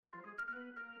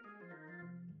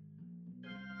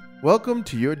Welcome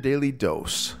to your Daily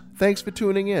Dose. Thanks for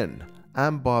tuning in.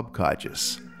 I'm Bob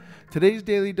Codges. Today's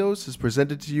Daily Dose is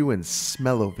presented to you in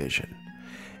Smell-O-Vision.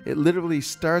 It literally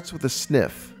starts with a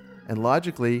sniff, and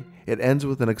logically, it ends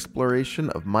with an exploration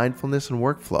of mindfulness and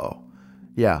workflow.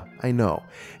 Yeah, I know.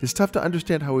 It's tough to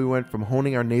understand how we went from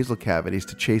honing our nasal cavities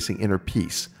to chasing inner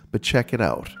peace, but check it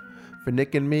out. For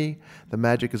Nick and me, the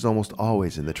magic is almost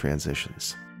always in the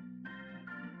transitions.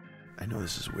 I know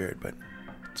this is weird, but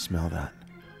smell that.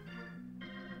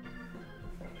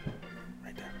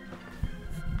 Right there.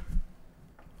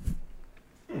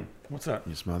 What's that?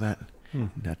 You smell that?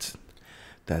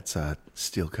 That's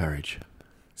Steel Courage.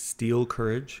 Steel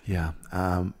Courage? Yeah.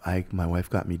 My wife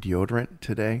got me deodorant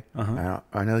today. And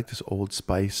I like this Old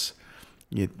Spice.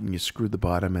 You screw the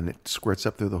bottom and it squirts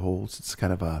up through the holes. It's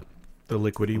kind of The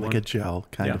liquidy like one? a gel,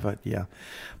 kind of. Yeah.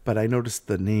 But I noticed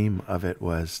the name of it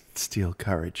was Steel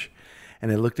Courage.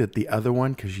 And I looked at the other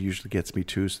one because she usually gets me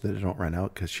two so that I don't run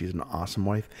out because she's an awesome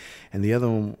wife. And the other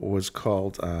one was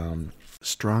called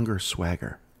Stronger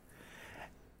Swagger.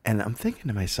 And I'm thinking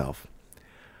to myself,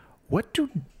 what do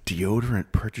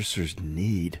deodorant purchasers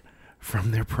need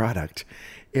from their product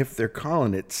if they're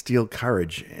calling it Steel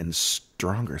Courage and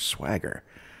Stronger Swagger?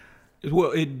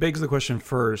 Well, it begs the question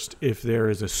first if there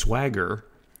is a swagger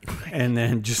and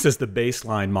then just as the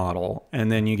baseline model,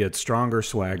 and then you get Stronger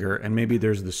Swagger, and maybe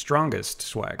there's the strongest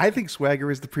swagger. I think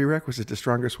swagger is the prerequisite to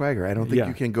Stronger Swagger. I don't think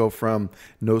you can go from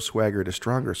no swagger to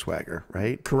Stronger Swagger,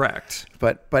 right? Correct.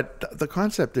 But the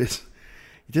concept is,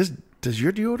 does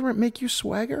your deodorant make you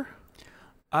swagger?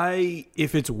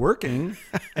 If it's working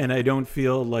and I don't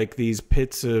feel like these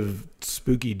pits of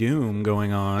spooky doom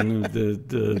going on,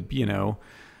 the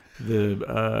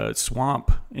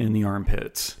swamp in the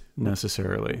armpits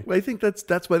necessarily. Well, I think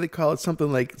that's why they call it something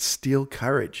like Steel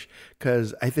Courage,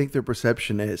 because I think their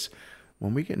perception is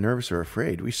when we get nervous or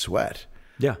afraid, we sweat.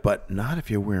 Yeah. But not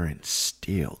if you're wearing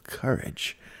Steel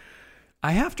Courage.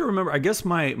 I have to remember, I guess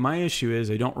my issue is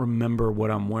I don't remember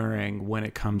what I'm wearing when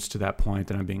it comes to that point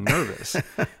that I'm being nervous.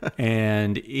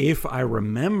 And if I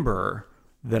remember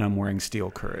that I'm wearing Steel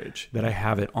Courage, that I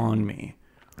have it on me,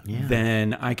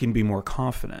 then I can be more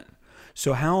confident.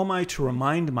 So how am I to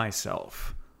remind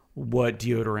myself what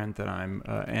deodorant that I'm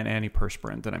and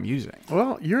antiperspirant that I'm using?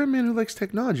 Well, you're a man who likes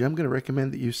technology. I'm going to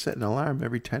recommend that you set an alarm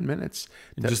every 10 minutes.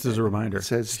 Just as a reminder. It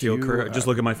says Steel Courage. Just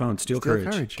look at my phone. Steel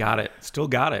Courage. Got it. Still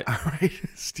got it. All right.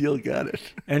 Still got it.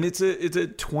 And it's a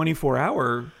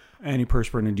 24-hour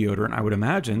antiperspirant and deodorant, I would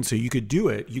imagine. So you could do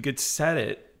it. You could set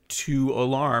it to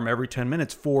alarm every 10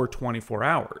 minutes for 24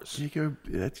 hours.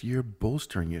 You're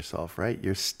bolstering yourself, right?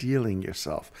 You're stealing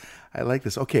yourself. I like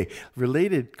this. Okay,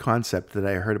 related concept that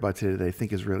I heard about today that I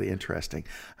think is really interesting.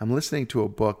 I'm listening to a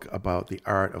book about the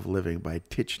art of living by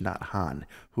Thich Nhat Hanh,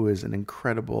 who is an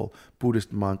incredible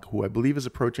Buddhist monk who I believe is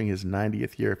approaching his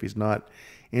 90th year. If he's not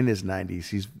in his 90s,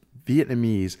 he's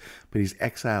Vietnamese, but he's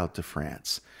exiled to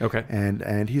France. Okay.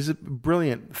 And he's a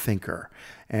brilliant thinker.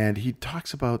 And he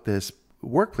talks about this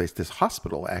workplace, this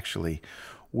hospital actually,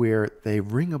 where they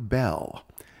ring a bell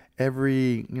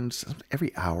every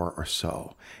hour or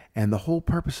so. And the whole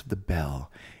purpose of the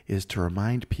bell is to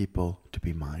remind people to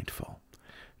be mindful,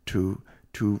 to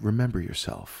remember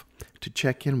yourself, to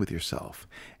check in with yourself,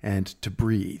 and to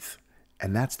breathe.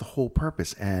 And that's the whole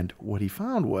purpose. And what he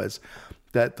found was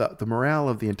that the morale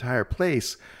of the entire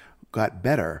place got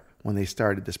better when they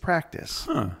started this practice.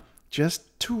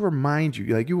 Just to remind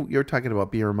you, like you're talking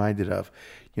about being reminded of,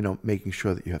 making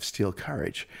sure that you have Steel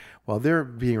Courage. Well, they're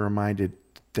being reminded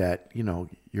that,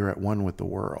 you're at one with the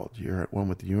world, you're at one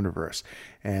with the universe,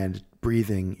 and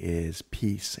breathing is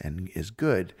peace and is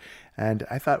good. And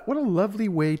I thought, what a lovely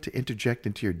way to interject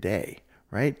into your day,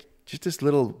 right? Just this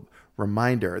little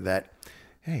reminder that,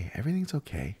 hey, everything's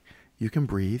okay. You can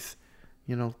breathe,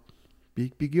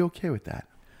 be okay with that.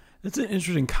 That's an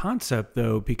interesting concept,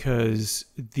 though, because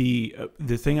the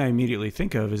thing I immediately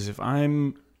think of is if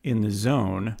I'm in the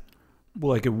zone,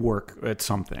 well, I could work at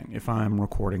something. If I'm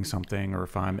recording something or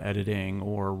if I'm editing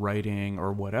or writing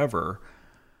or whatever,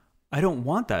 I don't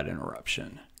want that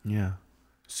interruption. Yeah.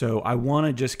 So I want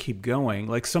to just keep going.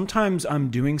 Like sometimes I'm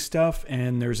doing stuff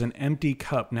and there's an empty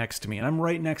cup next to me and I'm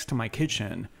right next to my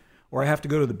kitchen, or I have to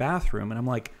go to the bathroom and I'm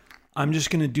like, I'm just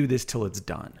going to do this till it's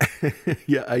done.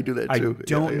 Yeah, I do that too. I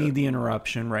don't need the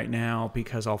interruption right now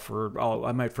because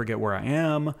I might forget where I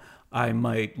am. I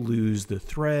might lose the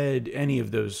thread, any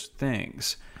of those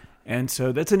things. And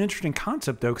so that's an interesting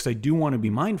concept, though, because I do want to be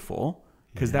mindful.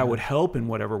 because that would help in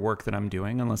whatever work that I'm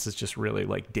doing, unless it's just really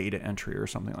like data entry or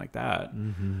something like that.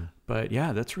 But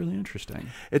yeah, that's really interesting.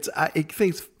 I think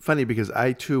it's funny because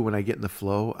I too, when I get in the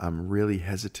flow, I'm really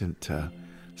hesitant to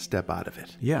step out of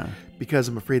it. Yeah. Because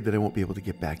I'm afraid that I won't be able to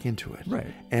get back into it.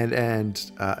 Right.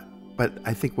 But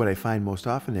I think what I find most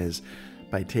often is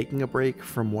by taking a break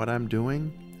from what I'm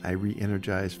doing, I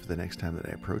re-energize for the next time that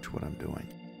I approach what I'm doing.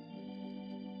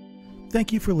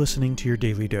 Thank you for listening to your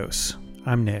Daily Dose.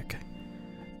 I'm Nick.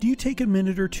 Do you take a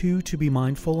minute or two to be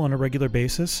mindful on a regular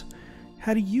basis?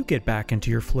 How do you get back into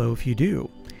your flow if you do?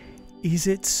 Is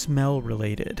it smell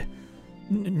related?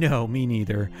 No, me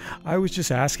neither. I was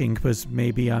just asking because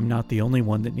maybe I'm not the only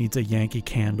one that needs a Yankee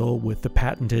Candle with the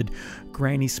patented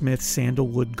Granny Smith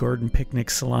Sandalwood Garden Picnic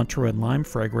Cilantro and Lime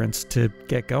fragrance to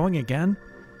get going again.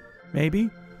 Maybe?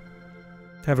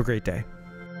 Have a great day.